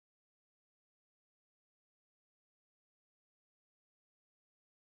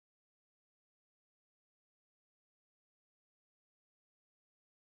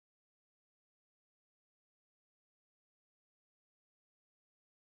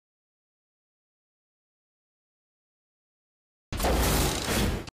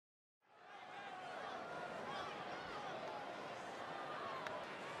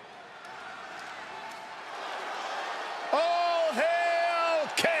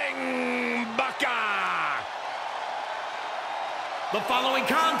The following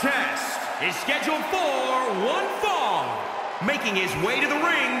contest is scheduled for one fall. Making his way to the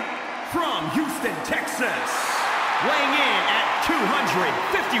ring from Houston, Texas. Weighing in at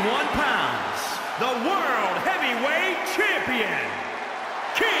 251 pounds, the World Heavyweight Champion,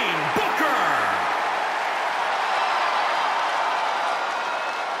 King Booker.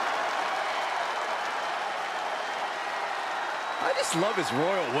 I just love his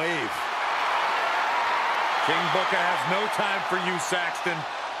royal wave. King Booker has no time for you, Saxton.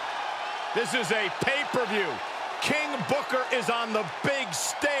 This is a pay-per-view. King Booker is on the big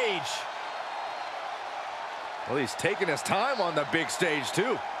stage. Well, he's taking his time on the big stage,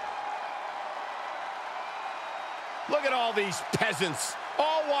 too. Look at all these peasants.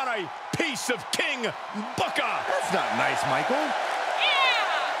 All want a piece of King Booker. That's not nice, Michael.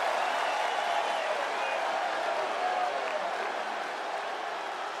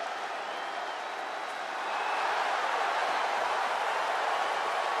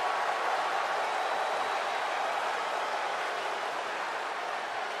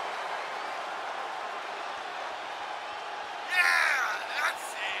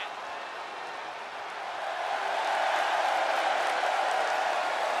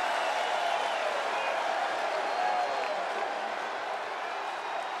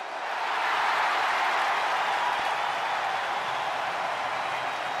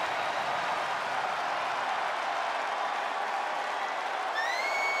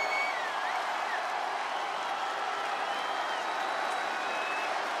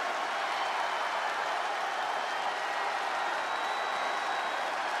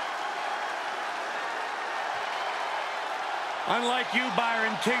 Unlike you,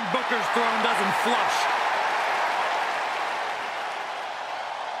 Byron, King Booker's throne doesn't flush.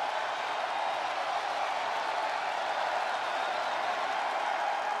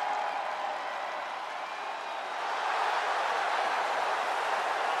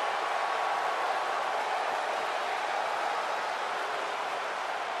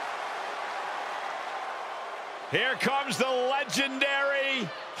 Here comes the legendary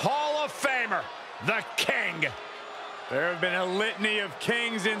Hall of Famer, the King. There have been a litany of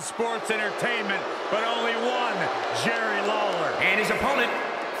kings in sports entertainment, but only one, Jerry Lawler. And his opponent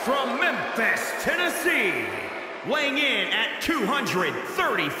from Memphis, Tennessee, weighing in at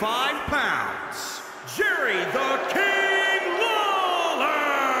 235 pounds, Jerry the King Lawler!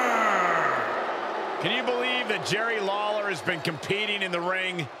 Can you believe that Jerry Lawler has been competing in the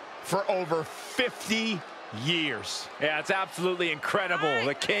ring for over 50 years? Yeah, it's absolutely incredible.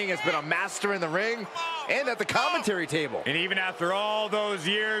 The King has been a master in the ring and at the commentary table. And even after all those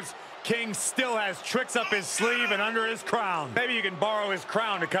years, King still has tricks up his sleeve and under his crown. Maybe you can borrow his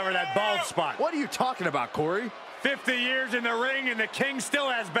crown to cover that bald spot. What are you talking about, Corey? 50 years in the ring and the King still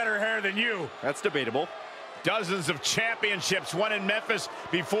has better hair than you. That's debatable. Dozens of championships won in Memphis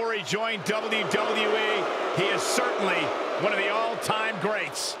before he joined WWE. He is certainly one of the all-time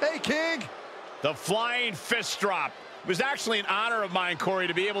greats. Hey, King! The flying fist drop. It was actually an honor of mine, Corey,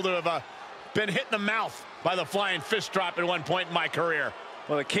 to be able to have been hit in the mouth by the flying fist drop at one point in my career.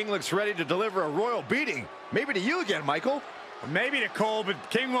 Well, the King looks ready to deliver a royal beating. Maybe to you again, Michael. Maybe to Cole, but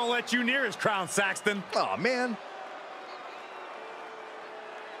King won't let you near his crown, Saxton. Oh, man.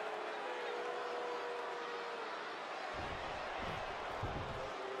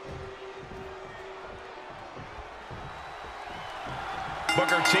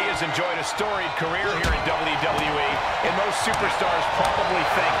 Booker T has enjoyed a storied career here in WWE, and most superstars probably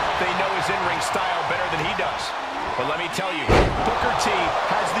think they know his in-ring style better than he does. But let me tell you, Booker T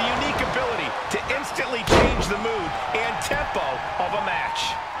has the unique ability to instantly change the mood and tempo of a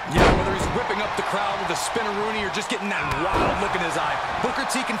match. Yeah, whether he's whipping up the crowd with a spinneroonie or just getting that wild look in his eye, Booker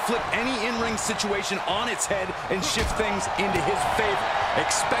T can flip any in-ring situation on its head and shift things into his favor.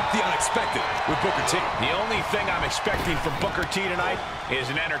 Expect the unexpected with Booker T. The only thing I'm expecting from Booker T tonight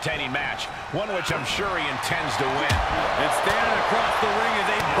is an entertaining match, one which I'm sure he intends to win. And standing across the ring is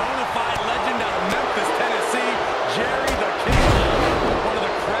a bona fide legend out of Memphis, Tennessee, Jerry the King Lawler, one of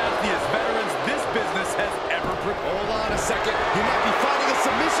the craftiest veterans this business has ever produced. Hold on a second. He might be finding a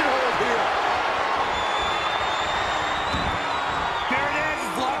submission hold here. There it is,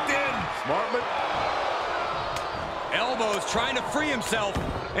 it's locked in. Smart, but Elbows trying to free himself,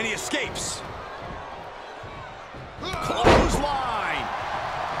 and he escapes. Clothesline.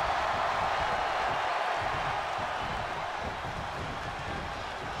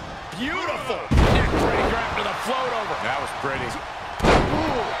 Beautiful neck breaker after the float over. That was pretty.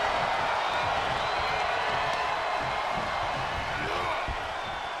 ooh.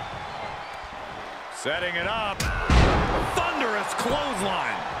 Setting it up. Thunderous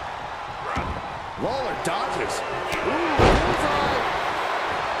clothesline. Lawler dodges. Ooh, bullseye.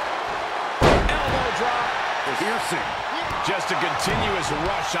 Piercing. Just a continuous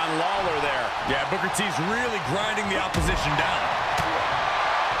rush on Lawler there. Yeah, Booker T's really grinding the opposition down.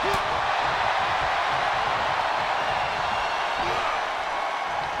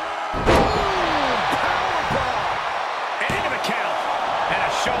 Into the count. And a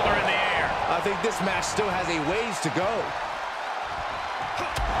shoulder in the air. I think this match still has a ways to go.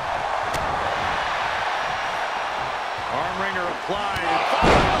 Arm wringer applied.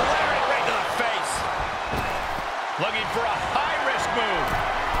 Lariat right to the face. Looking for a high-risk move.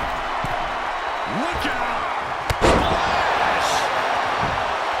 Look out! Splash!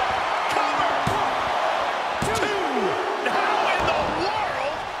 Cover! Two! How in the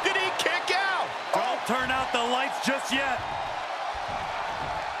world did he kick out? Don't turn out the lights just yet.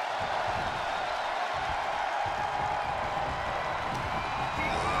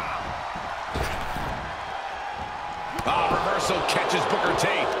 Oh, reversal catches Booker T.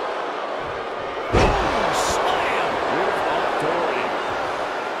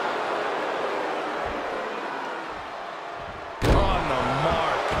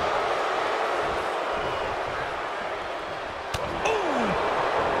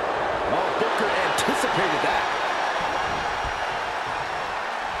 Anticipated that.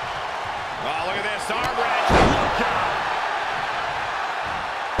 Oh, look at this arm wrench. Look out.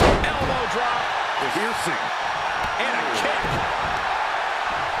 Elbow drop. Piercing. And a kick.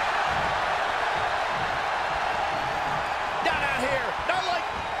 Not out here. Not like.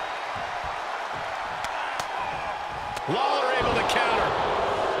 Lawler able to counter.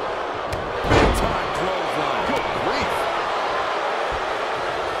 Big time clothesline. Good grief.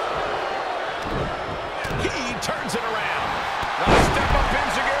 He turns it around. Step up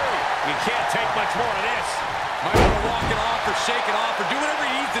Enziguri. You can't take much more of this. Might want to walk it off or shake it off or do whatever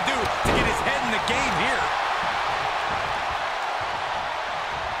he needs to do to get his head in the game here.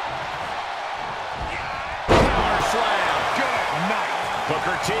 Power slam. Good night.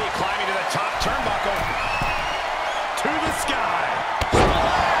 Booker T climbing to the top turnbuckle. To the sky.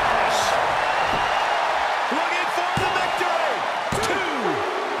 Splash. Looking for the victory. Two.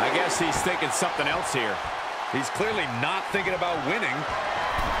 I guess he's thinking something else here. He's clearly not thinking about winning.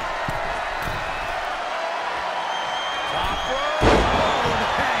 Top rope.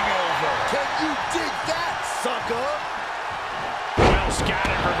 Hangover. Can you dig that, sucker? Well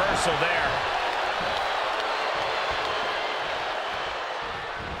scattered reversal there.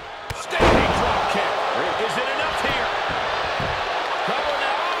 Standing drop kick. Is it enough here? Cover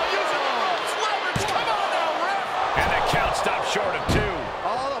now. Oh, using the ropes. Leverage. Come on now, ref. And the count stopped short of two.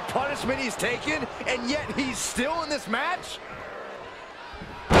 All the punishment he's taken, and yet he's still in this match?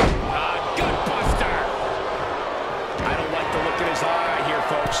 Gut buster. I don't like the look in his eye here,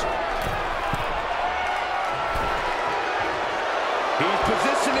 folks. He's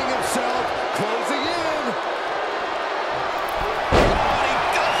positioning himself, closing in. Oh, he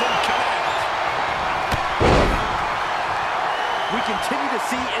doesn't connect. We continue to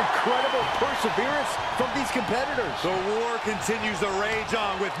see incredible perseverance from these competitors. The war continues to rage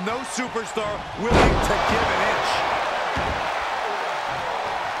on with no superstar willing to give an inch.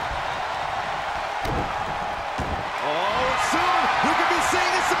 Oh, soon we could be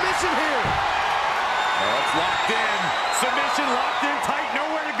seeing a submission here. Oh, it's locked in. Submission locked in tight.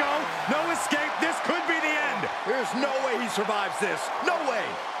 Nowhere to go. No escape. This could be the end. There's no way he survives this. No way.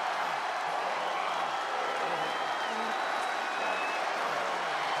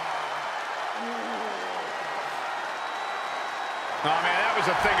 Oh, man, that was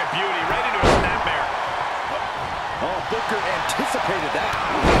a thing of beauty. Right into a snapmare. Oh, Booker anticipated that.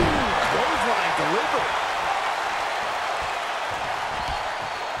 Ooh, clothesline delivered.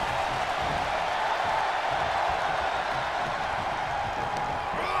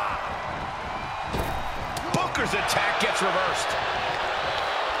 Booker's attack gets reversed.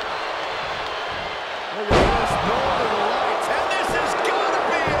 Look at this, Northern Lights, and this is gonna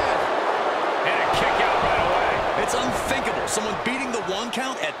be it. And a kick out right away. It's unthinkable. Someone beating the one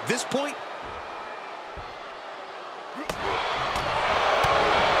count at this point.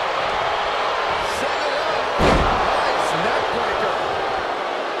 Set it up. Nice neck breaker.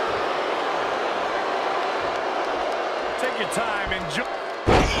 Take your time, enjoy.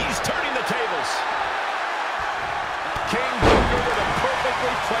 He's turning the tables. King Booker with a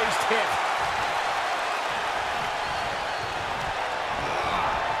perfectly placed hit.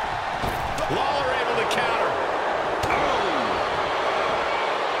 Lawler able to counter.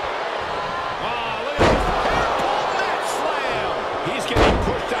 Oh, look at this hair-pull net slam. He's getting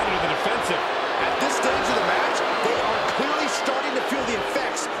pushed out into the defensive. At this stage of the match, they are clearly starting to feel the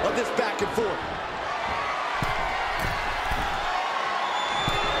effects of this back and forth.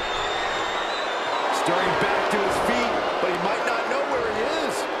 Starting back to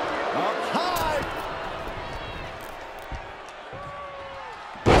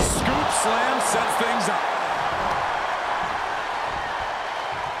slam sets things up.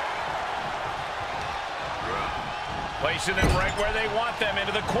 Placing them right where they want them,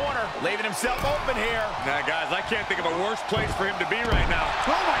 into the corner, leaving himself open here. Now, guys, I can't think of a worse place for him to be right now.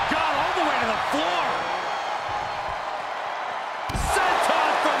 Oh, my God, all the way to the floor. Senton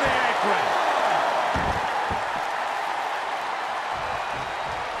from the apron.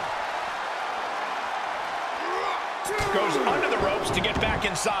 Goes under the ropes to get back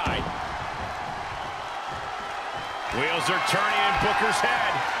inside. Wheels are turning in Booker's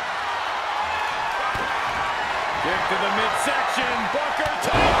head. Kick to the midsection. Booker T.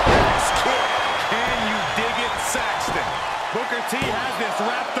 Nice kick. Can you dig it, Saxton? Booker T has this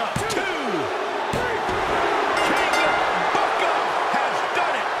wrapped up. 2, 3. King Booker has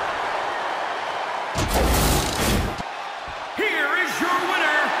done it. Here is your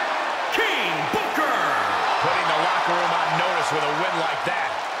winner, King Booker. Putting the locker room on notice with a win like that.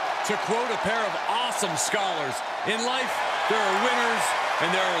 To quote a pair of awesome scholars, in life, there are winners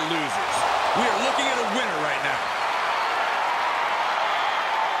and there are losers. We are looking at a winner right now.